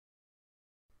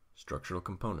Structural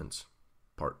Components,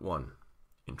 Part 1,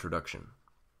 Introduction.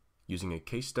 Using a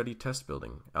case study test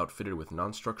building outfitted with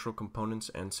non-structural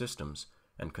components and systems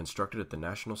and constructed at the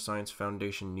National Science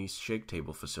Foundation NEAS Shake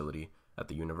Table facility at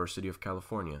the University of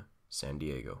California, San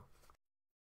Diego.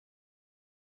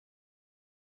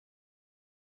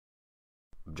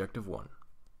 Objective 1.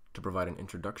 To provide an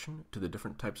introduction to the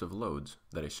different types of loads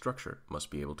that a structure must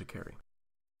be able to carry.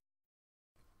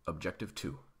 Objective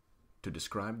 2. To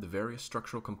describe the various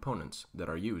structural components that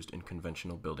are used in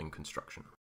conventional building construction.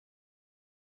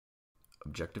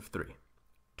 Objective 3.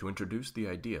 To introduce the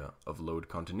idea of load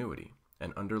continuity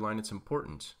and underline its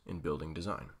importance in building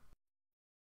design.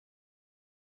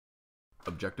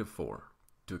 Objective 4.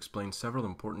 To explain several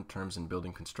important terms in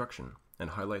building construction and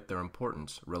highlight their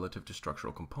importance relative to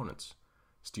structural components: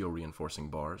 steel reinforcing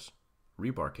bars,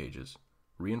 rebar cages,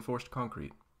 reinforced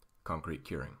concrete, concrete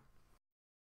curing.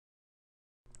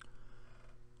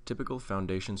 Typical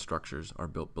foundation structures are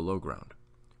built below ground.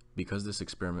 Because this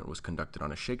experiment was conducted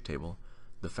on a shake table,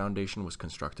 the foundation was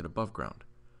constructed above ground.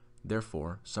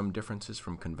 Therefore, some differences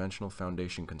from conventional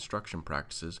foundation construction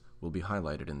practices will be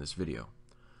highlighted in this video.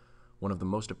 One of the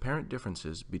most apparent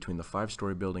differences between the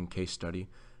 5-story building case study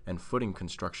and footing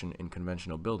construction in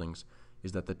conventional buildings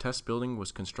is that the test building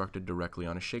was constructed directly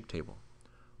on a shake table,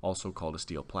 also called a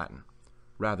steel platen,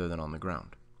 rather than on the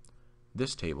ground.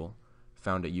 This table,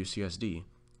 found at UCSD,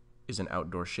 is an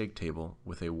outdoor shake table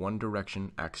with a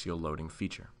one-direction axial loading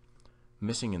feature.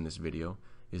 Missing in this video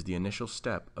is the initial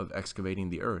step of excavating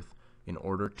the earth in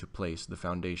order to place the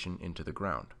foundation into the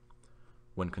ground.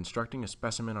 When constructing a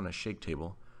specimen on a shake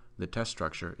table, the test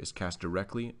structure is cast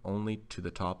directly only to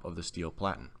the top of the steel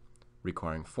platen,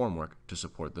 requiring formwork to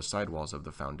support the sidewalls of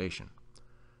the foundation.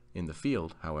 In the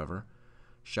field, however,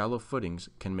 shallow footings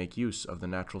can make use of the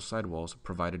natural sidewalls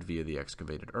provided via the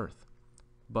excavated earth.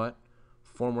 But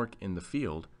formwork in the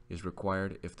field is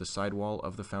required if the sidewall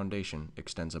of the foundation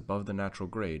extends above the natural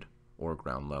grade or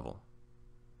ground level.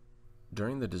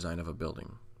 During the design of a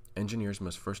building, engineers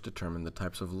must first determine the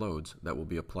types of loads that will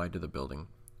be applied to the building,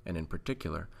 and in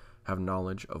particular, have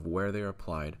knowledge of where they are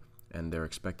applied and their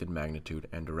expected magnitude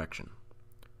and direction.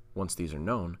 Once these are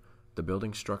known, the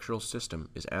building's structural system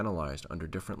is analyzed under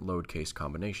different load case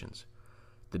combinations.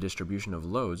 The distribution of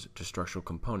loads to structural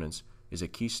components is a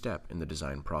key step in the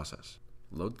design process.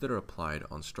 Loads that are applied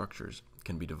on structures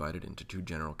can be divided into two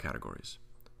general categories: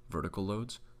 vertical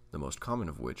loads, the most common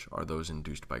of which are those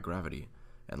induced by gravity,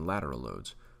 and lateral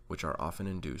loads, which are often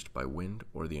induced by wind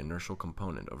or the inertial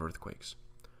component of earthquakes.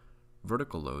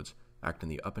 Vertical loads act in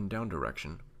the up and down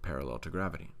direction parallel to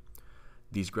gravity.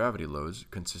 These gravity loads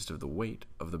consist of the weight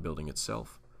of the building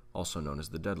itself, also known as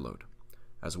the dead load,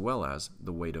 as well as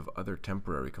the weight of other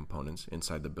temporary components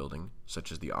inside the building,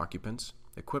 such as the occupants,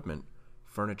 equipment,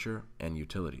 furniture, and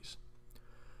utilities.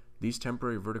 These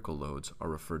temporary vertical loads are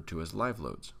referred to as live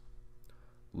loads.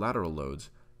 Lateral loads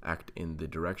act in the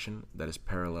direction that is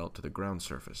parallel to the ground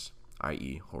surface,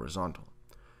 i.e. horizontal,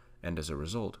 and as a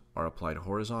result are applied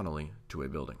horizontally to a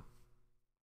building.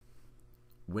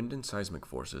 Wind and seismic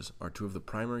forces are two of the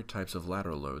primary types of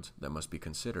lateral loads that must be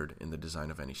considered in the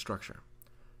design of any structure.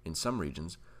 In some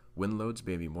regions, wind loads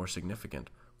may be more significant,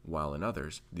 while in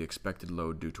others, the expected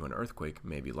load due to an earthquake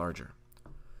may be larger.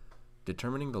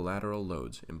 Determining the lateral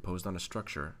loads imposed on a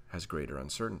structure has greater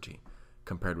uncertainty,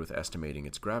 compared with estimating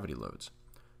its gravity loads.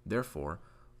 Therefore,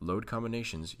 load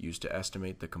combinations used to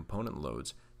estimate the component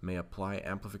loads may apply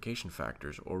amplification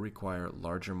factors or require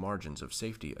larger margins of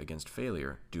safety against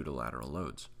failure due to lateral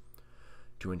loads.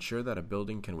 To ensure that a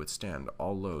building can withstand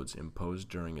all loads imposed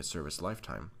during its service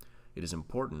lifetime, it is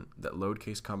important that load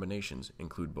case combinations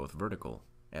include both vertical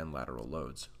and lateral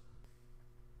loads.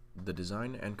 The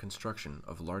design and construction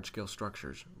of large-scale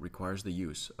structures requires the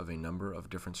use of a number of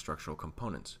different structural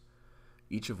components,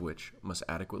 each of which must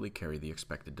adequately carry the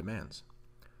expected demands.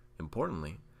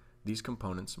 Importantly, these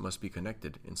components must be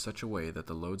connected in such a way that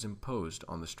the loads imposed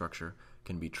on the structure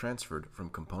can be transferred from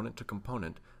component to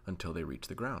component until they reach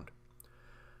the ground.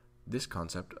 This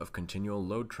concept of continual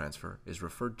load transfer is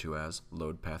referred to as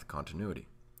load path continuity.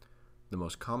 The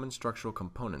most common structural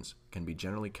components can be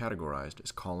generally categorized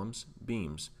as columns,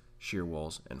 beams, shear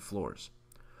walls, and floors.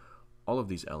 All of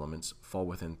these elements fall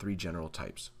within three general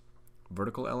types: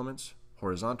 vertical elements,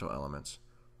 horizontal elements,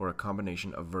 or a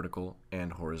combination of vertical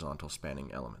and horizontal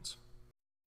spanning elements.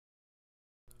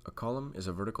 A column is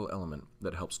a vertical element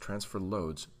that helps transfer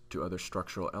loads to other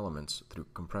structural elements through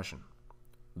compression.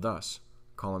 Thus,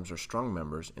 columns are strong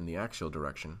members in the axial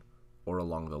direction or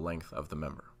along the length of the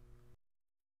member.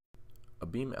 A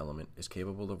beam element is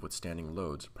capable of withstanding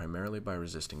loads primarily by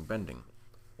resisting bending,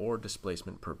 or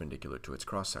displacement perpendicular to its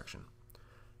cross-section.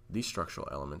 These structural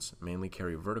elements mainly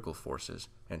carry vertical forces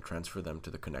and transfer them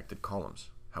to the connected columns.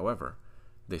 However,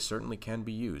 they certainly can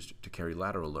be used to carry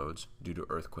lateral loads due to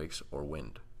earthquakes or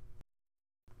wind.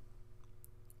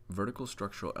 Vertical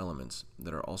structural elements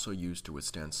that are also used to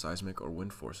withstand seismic or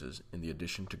wind forces in the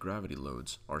addition to gravity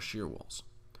loads are shear walls.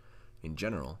 In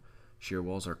general, shear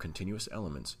walls are continuous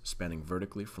elements spanning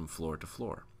vertically from floor to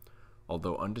floor.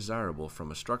 Although undesirable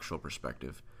from a structural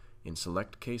perspective, in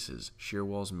select cases, shear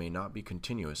walls may not be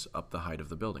continuous up the height of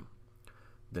the building.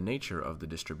 The nature of the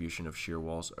distribution of shear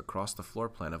walls across the floor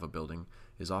plan of a building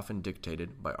is often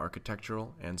dictated by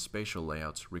architectural and spatial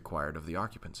layouts required of the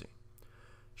occupancy.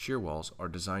 Shear walls are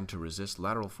designed to resist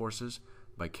lateral forces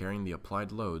by carrying the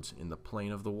applied loads in the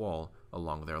plane of the wall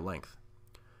along their length.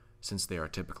 Since they are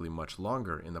typically much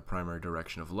longer in the primary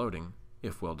direction of loading,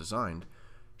 if well designed,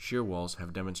 shear walls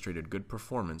have demonstrated good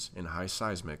performance in high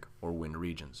seismic or wind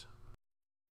regions.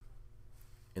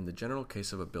 In the general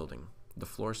case of a building, the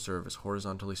floors serve as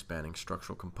horizontally spanning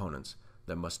structural components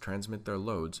that must transmit their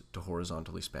loads to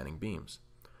horizontally spanning beams.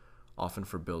 Often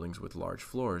for buildings with large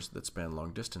floors that span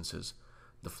long distances,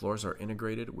 the floors are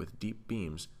integrated with deep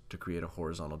beams to create a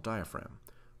horizontal diaphragm,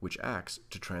 which acts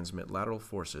to transmit lateral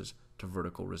forces to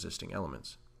vertical resisting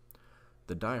elements.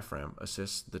 The diaphragm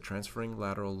assists the transferring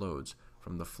lateral loads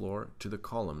from the floor to the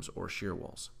columns or shear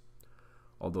walls.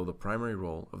 Although the primary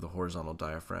role of the horizontal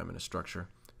diaphragm in a structure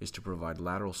is to provide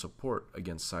lateral support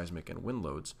against seismic and wind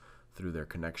loads through their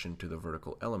connection to the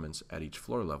vertical elements at each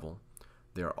floor level,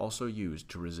 they are also used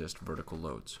to resist vertical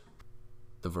loads.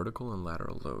 The vertical and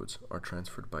lateral loads are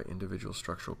transferred by individual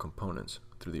structural components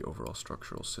through the overall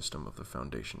structural system of the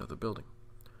foundation of the building.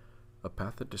 A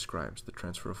path that describes the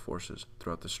transfer of forces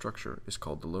throughout the structure is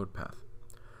called the load path.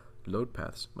 Load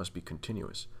paths must be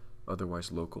continuous,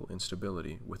 otherwise local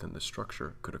instability within the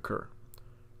structure could occur.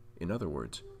 In other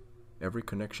words, every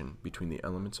connection between the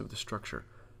elements of the structure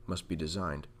must be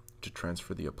designed to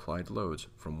transfer the applied loads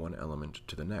from one element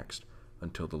to the next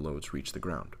until the loads reach the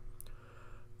ground.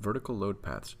 Vertical load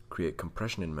paths create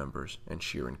compression in members and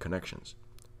shear in connections.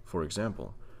 For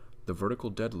example, the vertical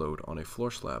dead load on a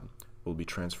floor slab will be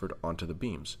transferred onto the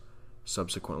beams,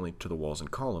 subsequently to the walls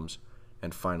and columns,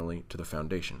 and finally to the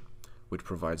foundation, which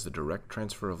provides the direct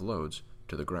transfer of loads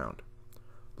to the ground.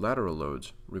 Lateral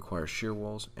loads require shear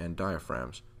walls and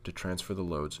diaphragms to transfer the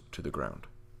loads to the ground.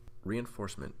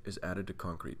 Reinforcement is added to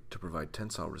concrete to provide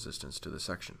tensile resistance to the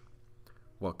section.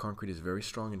 While concrete is very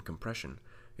strong in compression,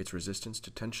 its resistance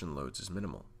to tension loads is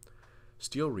minimal.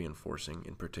 Steel reinforcing,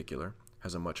 in particular,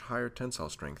 has a much higher tensile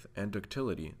strength and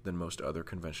ductility than most other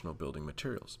conventional building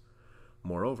materials.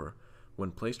 Moreover,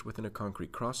 when placed within a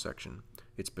concrete cross-section,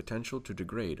 its potential to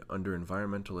degrade under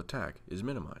environmental attack is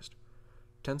minimized.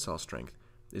 Tensile strength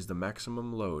is the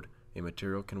maximum load a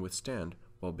material can withstand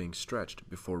while being stretched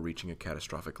before reaching a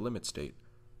catastrophic limit state,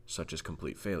 such as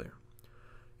complete failure.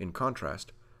 In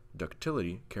contrast,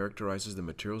 ductility characterizes the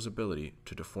material's ability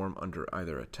to deform under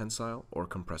either a tensile or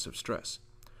compressive stress.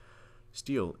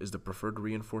 Steel is the preferred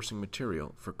reinforcing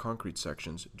material for concrete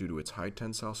sections due to its high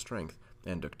tensile strength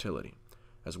and ductility,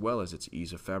 as well as its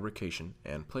ease of fabrication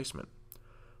and placement.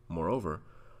 Moreover,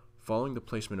 following the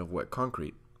placement of wet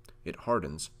concrete, it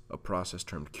hardens, a process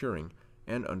termed curing,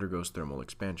 and undergoes thermal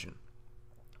expansion.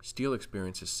 Steel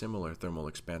experiences similar thermal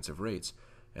expansive rates,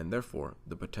 and therefore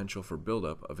the potential for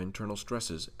buildup of internal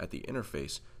stresses at the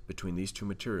interface between these two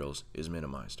materials is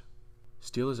minimized.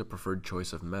 Steel is a preferred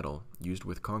choice of metal used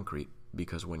with concrete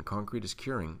because when concrete is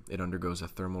curing, it undergoes a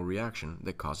thermal reaction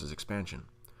that causes expansion.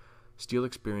 Steel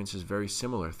experiences very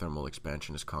similar thermal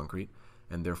expansion as concrete,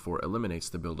 and therefore eliminates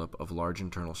the buildup of large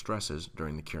internal stresses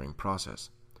during the curing process.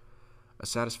 A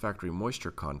satisfactory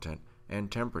moisture content and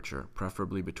temperature,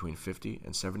 preferably between 50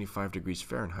 and 75 degrees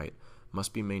Fahrenheit,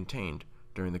 must be maintained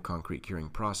during the concrete curing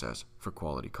process for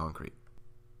quality concrete.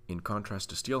 In contrast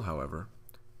to steel, however,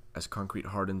 as concrete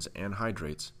hardens and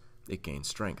hydrates, it gains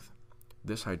strength.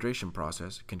 This hydration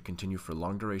process can continue for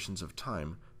long durations of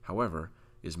time, however,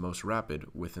 is most rapid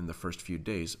within the first few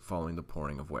days following the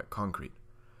pouring of wet concrete.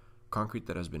 Concrete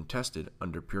that has been tested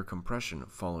under pure compression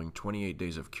following 28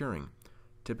 days of curing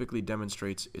typically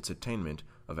demonstrates its attainment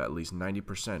of at least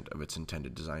 90% of its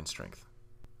intended design strength.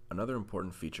 Another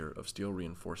important feature of steel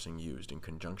reinforcing used in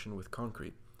conjunction with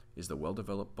concrete is the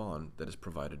well-developed bond that is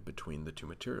provided between the two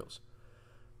materials.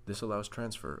 This allows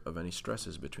transfer of any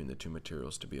stresses between the two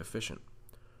materials to be efficient.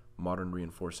 Modern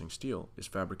reinforcing steel is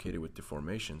fabricated with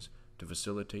deformations to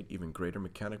facilitate even greater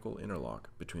mechanical interlock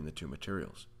between the two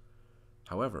materials.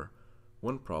 However,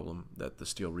 one problem that the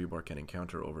steel rebar can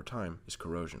encounter over time is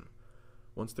corrosion.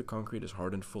 Once the concrete is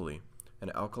hardened fully,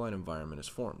 an alkaline environment is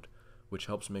formed, which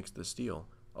helps make the steel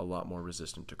a lot more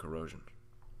resistant to corrosion.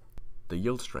 The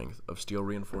yield strength of steel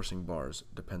reinforcing bars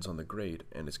depends on the grade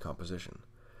and its composition.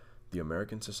 The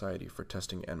American Society for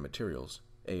Testing and Materials,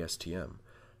 ASTM,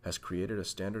 has created a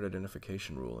standard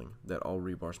identification ruling that all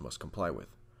rebars must comply with.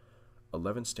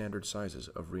 11 standard sizes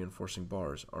of reinforcing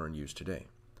bars are in use today.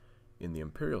 In the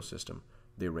imperial system,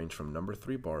 they range from number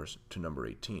 3 bars to number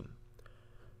 18.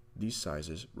 These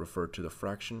sizes refer to the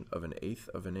fraction of an eighth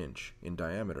of an inch in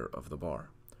diameter of the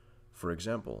bar. For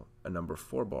example, a number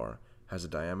 4 bar has a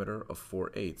diameter of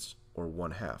 4/8 or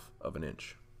 1/2 of an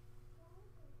inch.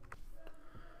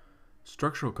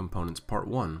 Structural Components Part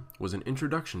 1 was an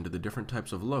introduction to the different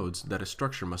types of loads that a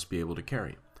structure must be able to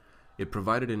carry. It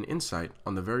provided an insight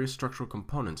on the various structural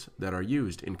components that are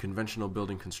used in conventional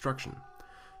building construction.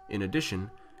 In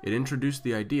addition, it introduced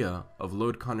the idea of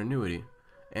load continuity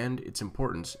and its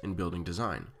importance in building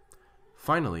design.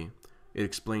 Finally, it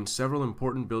explained several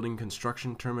important building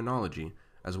construction terminology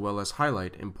as well as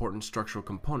highlight important structural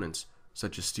components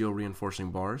such as steel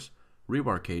reinforcing bars,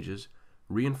 rebar cages,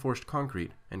 reinforced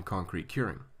concrete, and concrete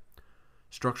curing.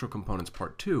 Structural Components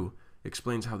Part 2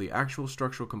 explains how the actual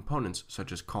structural components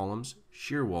such as columns,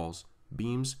 shear walls,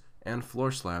 beams, and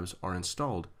floor slabs are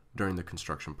installed during the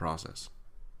construction process.